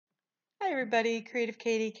Hi everybody, Creative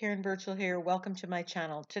Katie, Karen Burchill here. Welcome to my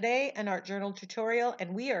channel. Today, an art journal tutorial,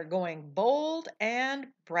 and we are going bold and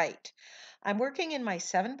bright. I'm working in my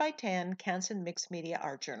 7x10 Canson Mixed Media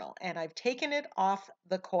art journal, and I've taken it off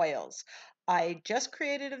the coils. I just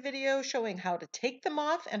created a video showing how to take them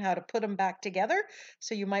off and how to put them back together,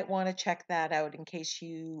 so you might want to check that out in case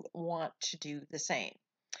you want to do the same.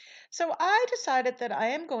 So I decided that I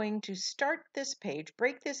am going to start this page,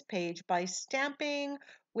 break this page by stamping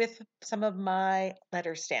with some of my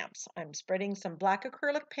letter stamps. I'm spreading some black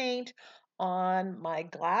acrylic paint on my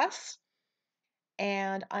glass,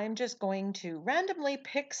 and I'm just going to randomly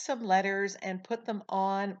pick some letters and put them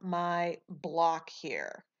on my block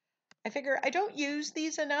here. I figure I don't use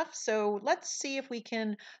these enough, so let's see if we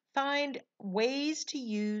can find ways to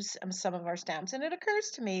use some of our stamps. And it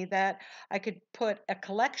occurs to me that I could put a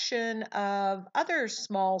collection of other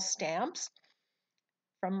small stamps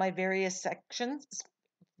from my various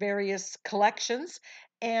collections,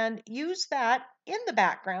 and use that in the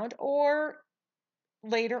background or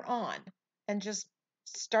later on, and just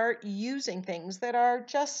start using things that are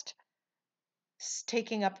just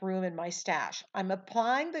taking up room in my stash. I'm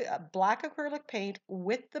applying the black acrylic paint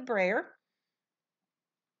with the brayer,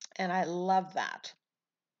 and I love that.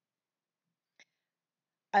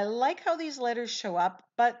 I like how these letters show up,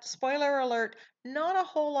 but spoiler alert, not a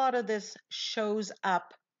whole lot of this shows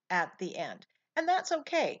up at the end. And that's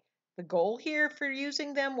okay. The goal here for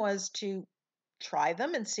using them was to try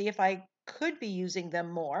them and see if I could be using them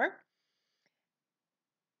more.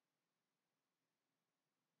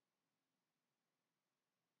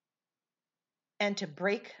 And to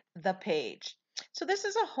break the page. So this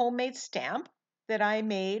is a homemade stamp that I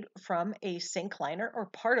made from a sink liner or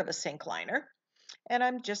part of a sink liner. And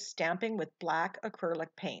I'm just stamping with black acrylic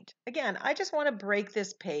paint. Again, I just want to break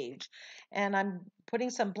this page, and I'm putting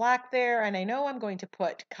some black there, and I know I'm going to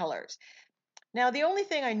put colors. Now, the only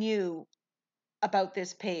thing I knew about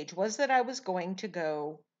this page was that I was going to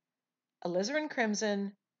go alizarin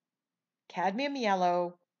crimson, cadmium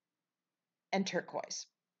yellow, and turquoise.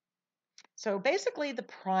 So basically the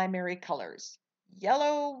primary colors,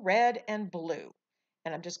 yellow, red, and blue.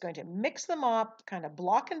 And I'm just going to mix them up, kind of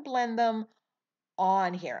block and blend them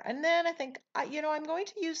on here. And then I think, I'm going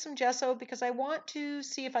to use some gesso because I want to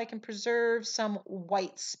see if I can preserve some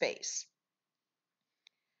white space.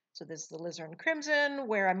 So this is the alizarin crimson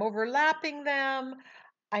where I'm overlapping them.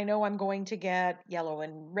 I know I'm going to get yellow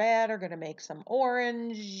and red are going to make some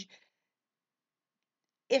orange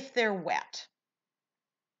if they're wet.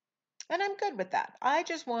 And I'm good with that. I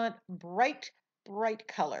just want bright, bright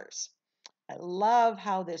colors. I love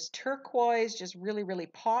how this turquoise just really, really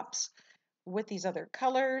pops with these other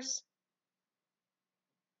colors.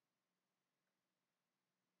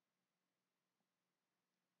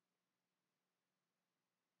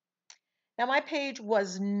 Now my page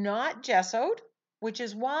was not gessoed, which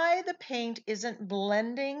is why the paint isn't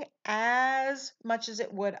blending as much as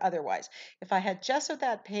it would otherwise. If I had gessoed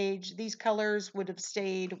that page, these colors would have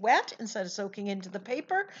stayed wet instead of soaking into the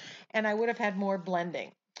paper, and I would have had more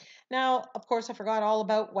blending. Now, of course, I forgot all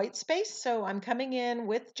about white space, so I'm coming in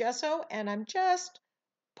with gesso and I'm just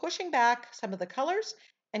pushing back some of the colors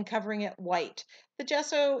and covering it white. The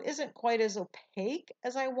gesso isn't quite as opaque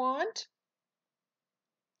as I want,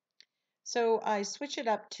 so I switch it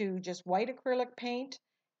up to just white acrylic paint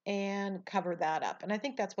and cover that up. And I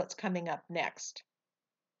think that's what's coming up next.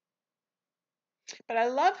 But I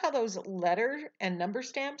love how those letter and number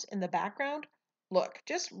stamps in the background look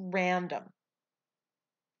just random.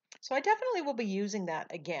 So I definitely will be using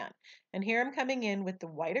that again. And here I'm coming in with the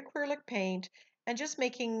white acrylic paint and just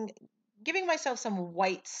giving myself some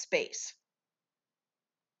white space.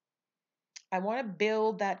 I want to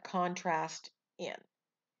build that contrast in.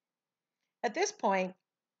 At this point,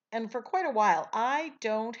 and for quite a while, I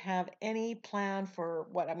don't have any plan for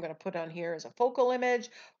what I'm going to put on here as a focal image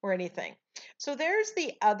or anything. So there's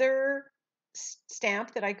the other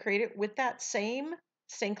stamp that I created with that same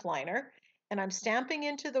sink liner, and I'm stamping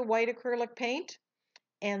into the white acrylic paint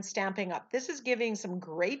and stamping up. This is giving some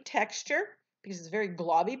great texture because it's very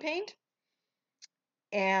globby paint,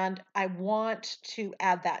 and I want to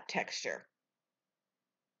add that texture.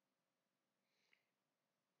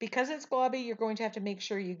 Because it's globby, you're going to have to make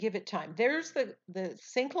sure you give it time. There's the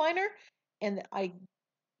sink liner, and I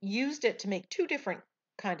used it to make two different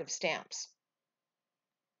kind of stamps.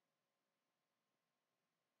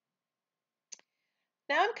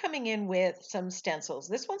 Now I'm coming in with some stencils.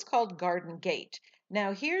 This one's called Garden Gate.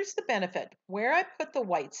 Now here's the benefit. Where I put the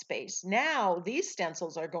white space, now these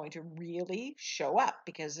stencils are going to really show up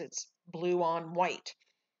because it's blue on white.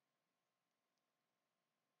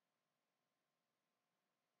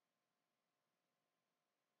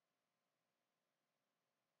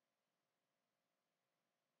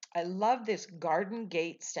 I love this Garden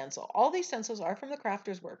Gate stencil. All these stencils are from the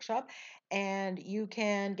Crafters Workshop, and you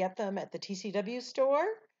can get them at the TCW store.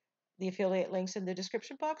 The affiliate links in the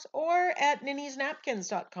description box, or at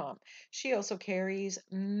NinnysNapkins.com. She also carries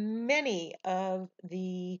many of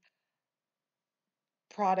the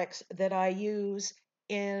products that I use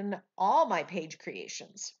in all my page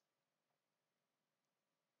creations.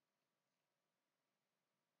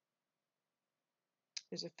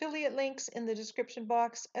 There's affiliate links in the description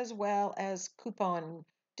box as well as coupon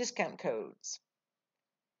discount codes.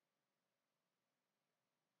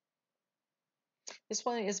 This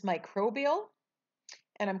one is Microbial,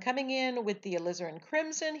 and I'm coming in with the alizarin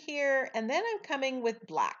crimson here, and then I'm coming with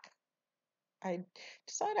black. I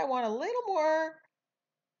decide I want a little more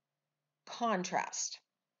contrast.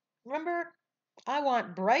 Remember, I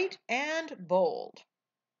want bright and bold.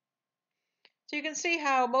 So you can see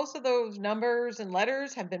how most of those numbers and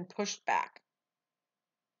letters have been pushed back.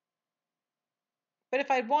 But if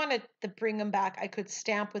I wanted to bring them back, I could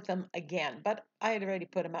stamp with them again, but I had already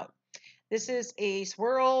put them out. This is a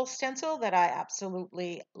swirl stencil that I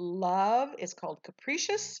absolutely love. It's called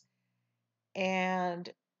Capricious, and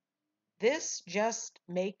this just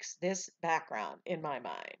makes this background in my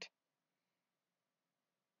mind.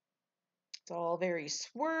 It's all very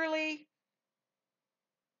swirly,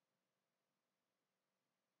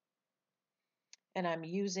 and I'm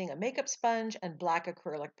using a makeup sponge and black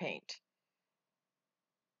acrylic paint.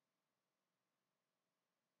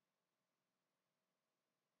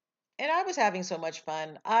 And I was having so much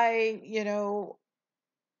fun. I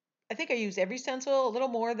think I used every stencil a little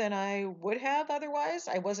more than I would have otherwise.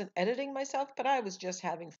 I wasn't editing myself, but I was just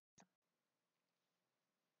having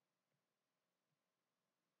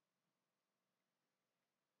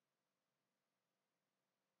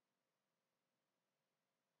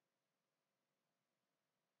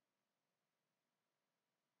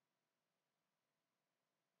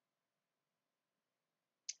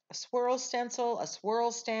a swirl stencil, a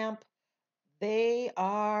swirl stamp. They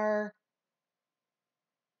are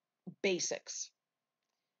basics.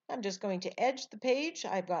 I'm just going to edge the page.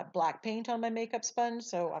 I've got black paint on my makeup sponge,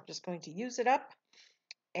 so I'm just going to use it up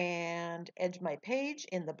and edge my page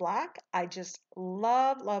in the black. I just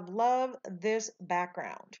love, love, love this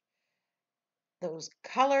background. Those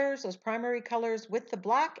colors, those primary colors with the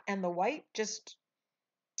black and the white just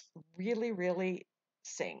really, really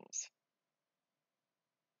sings.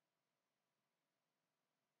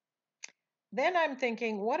 Then I'm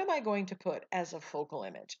thinking, what am I going to put as a focal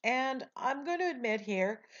image? And I'm going to admit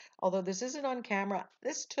here, although this isn't on camera,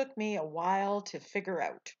 this took me a while to figure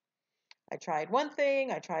out. I tried one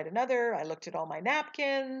thing, I tried another, I looked at all my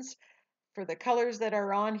napkins for the colors that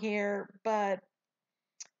are on here, but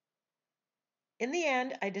in the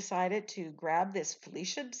end, I decided to grab this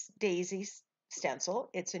Felicia Daisy stencil.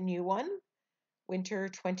 It's a new one, Winter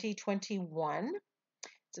 2021.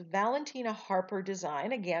 It's a Valentina Harper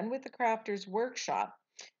design, again with the Crafters Workshop.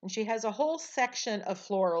 And she has a whole section of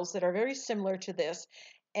florals that are very similar to this.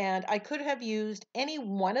 And I could have used any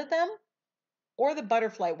one of them or the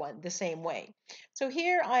butterfly one the same way. So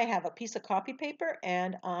here I have a piece of copy paper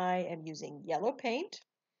and I am using yellow paint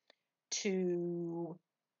to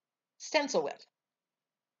stencil with.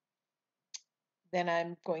 Then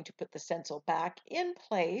I'm going to put the stencil back in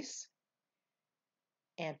place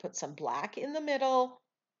and put some black in the middle.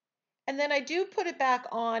 And then I do put it back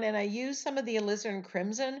on and I use some of the alizarin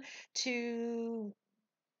crimson to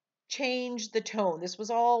change the tone. This was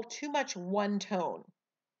all too much one tone.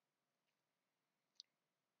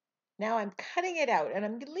 Now I'm cutting it out and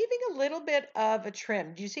I'm leaving a little bit of a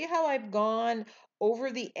trim. Do you see how I've gone over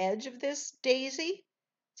the edge of this daisy?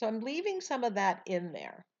 So I'm leaving some of that in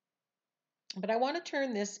there. But I want to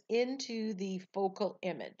turn this into the focal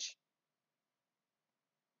image.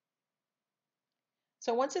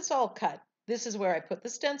 So once it's all cut, this is where I put the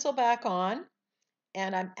stencil back on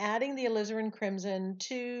and I'm adding the alizarin crimson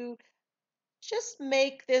to just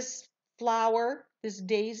make this flower, this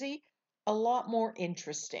daisy, a lot more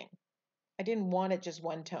interesting. I didn't want it just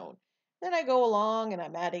one tone. Then I go along and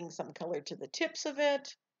I'm adding some color to the tips of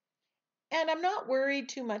it. And I'm not worried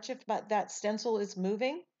too much if that stencil is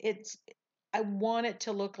moving. I want it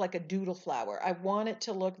to look like a doodle flower. I want it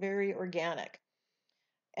to look very organic.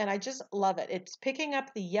 And I just love it. It's picking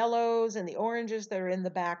up the yellows and the oranges that are in the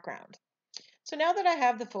background. So now that I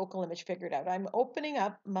have the focal image figured out, I'm opening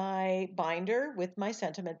up my binder with my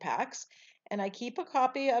sentiment packs, and I keep a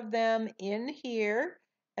copy of them in here,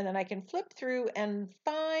 and then I can flip through and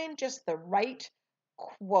find just the right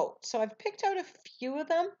quote. So I've picked out a few of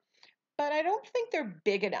them, but I don't think they're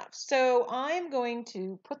big enough. So I'm going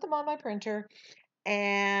to put them on my printer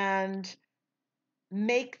and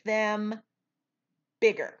make them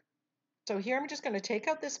bigger. So here I'm just going to take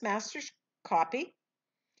out this master's copy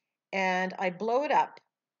and I blow it up.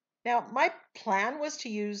 Now, my plan was to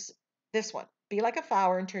use this one, be like a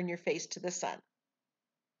flower and turn your face to the sun.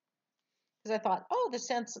 Because I thought, oh,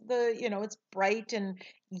 it's bright and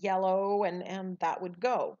yellow and that would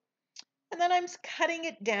go. And then I'm cutting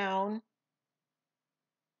it down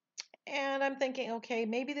and I'm thinking, okay,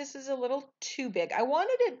 maybe this is a little too big. I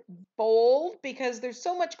wanted it bold because there's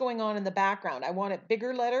so much going on in the background. I want it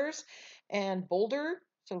bigger letters and bolder,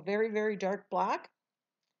 so very, very dark black.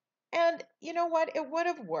 And you know what? It would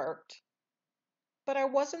have worked, but I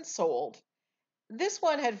wasn't sold. This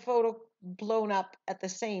one had photo blown up at the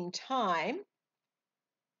same time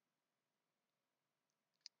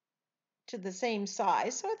to the same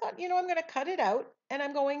size. So I thought, I'm going to cut it out and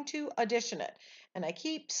I'm going to addition it. And I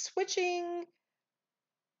keep switching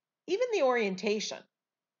even the orientation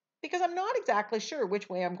because I'm not exactly sure which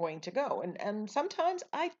way I'm going to go. And sometimes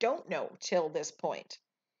I don't know till this point.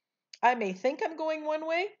 I may think I'm going one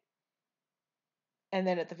way, and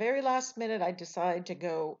then at the very last minute, I decide to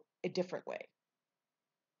go a different way.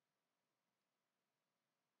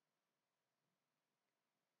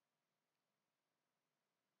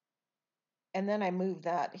 And then I move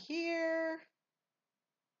that here.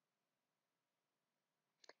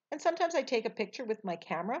 And sometimes I take a picture with my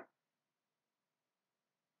camera.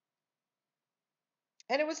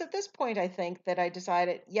 And it was at this point, I think, that I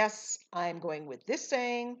decided, yes, I'm going with this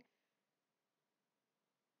saying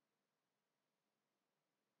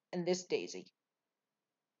and this daisy.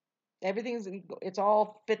 It's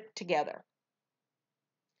all fit together.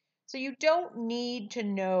 So you don't need to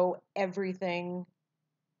know everything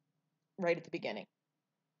right at the beginning.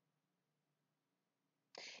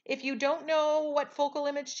 If you don't know what focal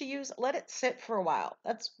image to use, let it sit for a while.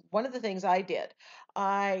 That's one of the things I did.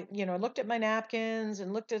 I looked at my napkins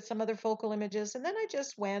and looked at some other focal images, and then I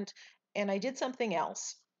just went and I did something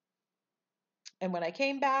else. And when I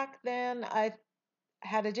came back, then I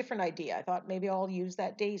had a different idea. I thought maybe I'll use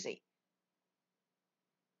that daisy.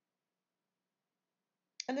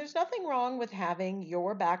 And there's nothing wrong with having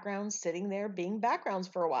your backgrounds sitting there being backgrounds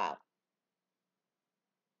for a while.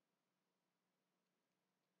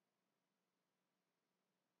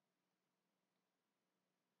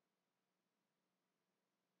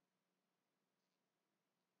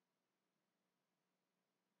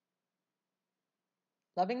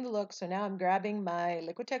 Loving the look. So now I'm grabbing my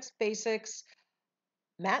Liquitex Basics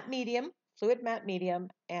matte medium, fluid matte medium,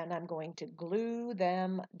 and I'm going to glue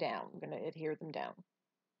them down. I'm going to adhere them down.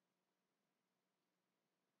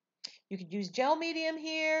 You could use gel medium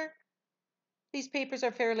here. These papers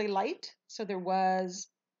are fairly light, so there was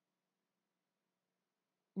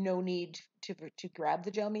no need to grab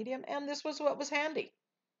the gel medium, and this was what was handy.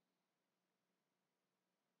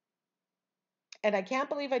 And I can't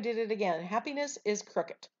believe I did it again. Happiness is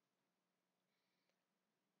crooked.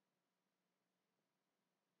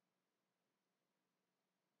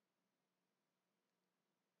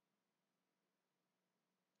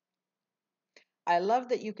 I love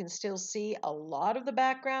that you can still see a lot of the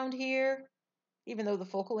background here, even though the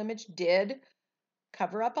focal image did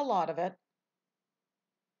cover up a lot of it.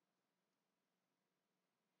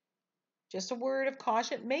 Just a word of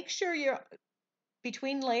caution, make sure you're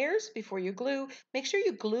between layers before you glue, make sure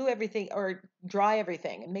you glue everything or dry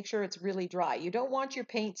everything and make sure it's really dry. You don't want your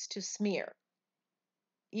paints to smear.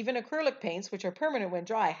 Even acrylic paints, which are permanent when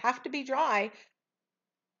dry, have to be dry.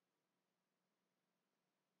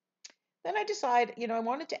 Then I decide, I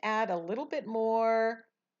wanted to add a little bit more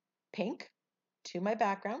pink to my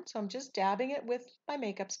background. So I'm just dabbing it with my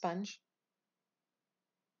makeup sponge.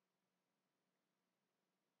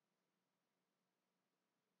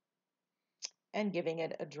 And giving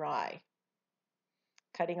it a dry.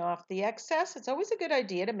 Cutting off the excess. It's always a good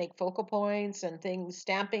idea to make focal points and things,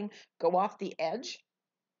 stamping, go off the edge.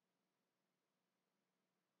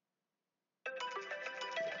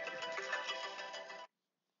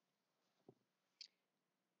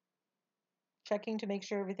 Checking to make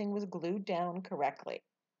sure everything was glued down correctly.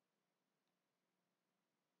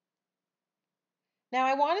 Now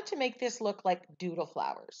I wanted to make this look like doodle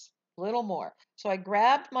flowers, a little more. So I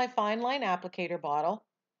grabbed my fine line applicator bottle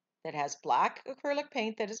that has black acrylic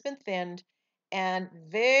paint that has been thinned and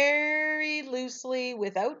very loosely,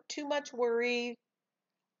 without too much worry,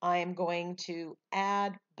 I am going to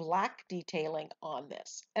add black detailing on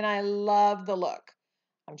this. And I love the look.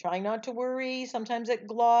 I'm trying not to worry. Sometimes it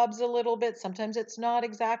globs a little bit. Sometimes it's not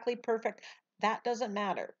exactly perfect. That doesn't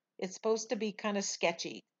matter. It's supposed to be kind of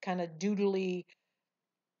sketchy, kind of doodly,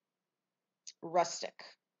 rustic.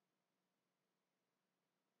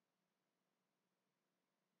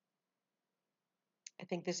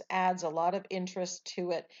 think this adds a lot of interest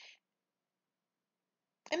to it.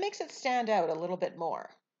 It makes it stand out a little bit more.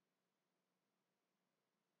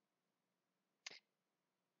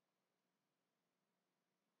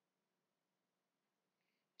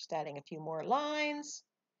 Just adding a few more lines.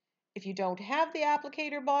 If you don't have the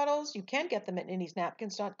applicator bottles, you can get them at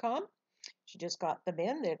NinnysNapkins.com. She just got them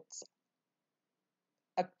in. It's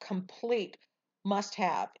a complete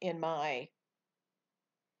must-have in my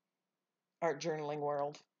art journaling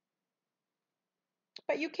world.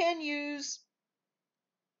 But you can use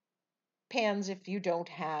pens if you don't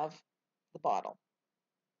have the bottle.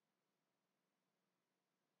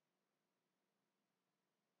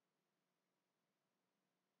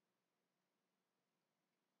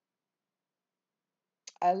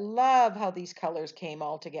 I love how these colors came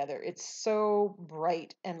all together. It's so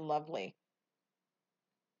bright and lovely.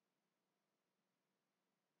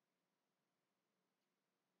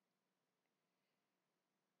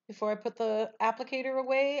 Before I put the applicator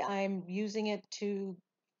away, I'm using it to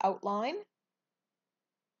outline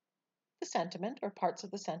the sentiment or parts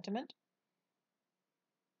of the sentiment.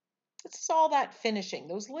 It's all that finishing,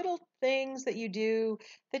 those little things that you do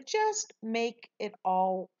that just make it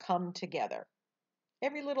all come together.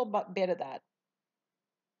 Every little bit of that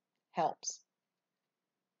helps.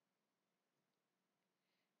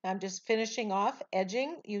 I'm just finishing off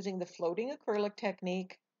edging using the floating acrylic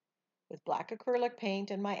technique with black acrylic paint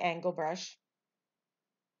and my angle brush.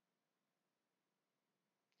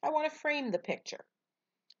 I want to frame the picture.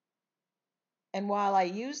 And while I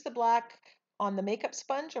use the black on the makeup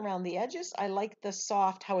sponge around the edges, I like the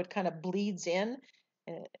soft, how it kind of bleeds in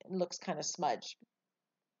and it looks kind of smudged.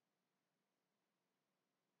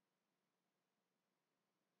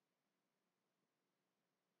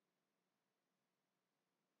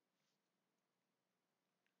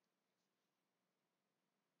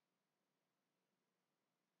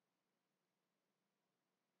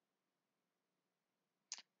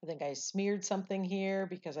 I think I smeared something here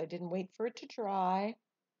because I didn't wait for it to dry.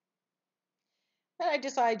 Then I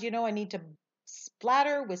decide, I need to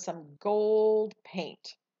splatter with some gold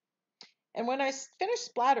paint. And when I finished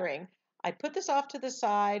splattering, I put this off to the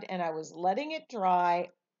side and I was letting it dry,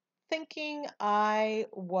 thinking I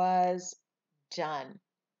was done.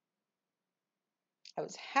 I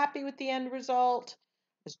was happy with the end result.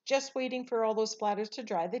 I was just waiting for all those splatters to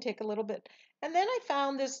dry. They take a little bit. And then I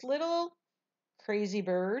found this little crazy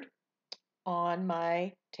bird on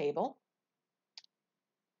my table.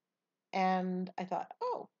 And I thought,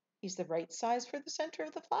 oh, he's the right size for the center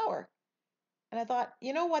of the flower. And I thought,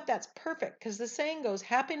 you know what, that's perfect because the saying goes,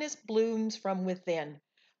 happiness blooms from within.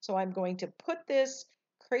 So I'm going to put this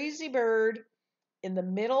crazy bird in the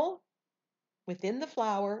middle within the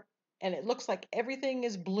flower, and it looks like everything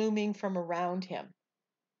is blooming from around him.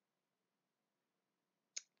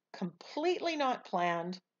 Completely not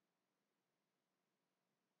planned,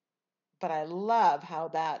 but I love how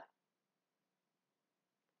that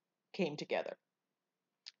came together.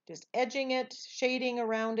 Just edging it, shading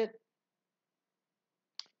around it,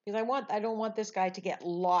 because I don't want this guy to get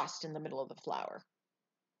lost in the middle of the flower.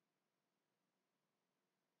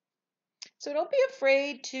 So don't be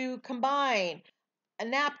afraid to combine a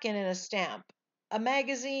napkin and a stamp, a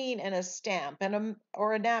magazine and a stamp,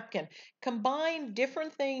 or a napkin. Combine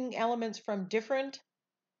different elements from different.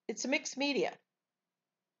 It's a mixed media.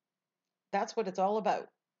 That's what it's all about.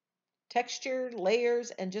 Texture,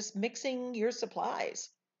 layers, and just mixing your supplies.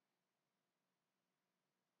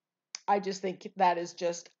 I just think that is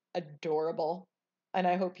just adorable, and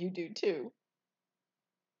I hope you do too.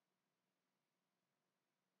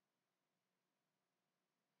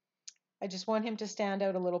 I just want him to stand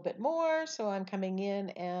out a little bit more, so I'm coming in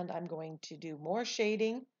and I'm going to do more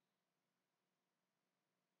shading.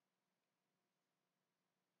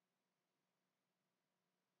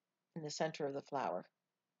 In the center of the flower.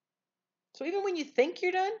 So even when you think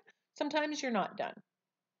you're done, sometimes you're not done.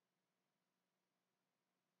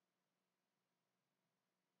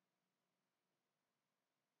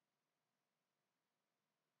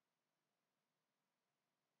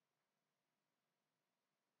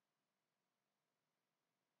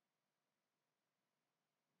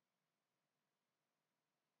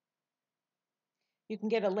 You can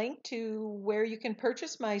get a link to where you can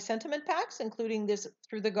purchase my sentiment packs, including this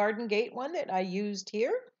Through the Garden Gate one that I used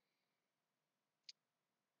here.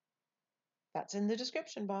 That's in the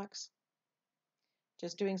description box.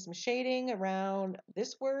 Just doing some shading around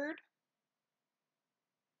this word.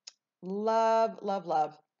 Love, love,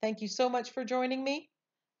 love. Thank you so much for joining me.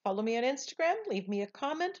 Follow me on Instagram, leave me a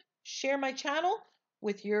comment, share my channel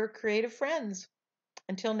with your creative friends.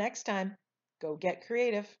 Until next time, go get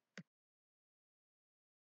creative.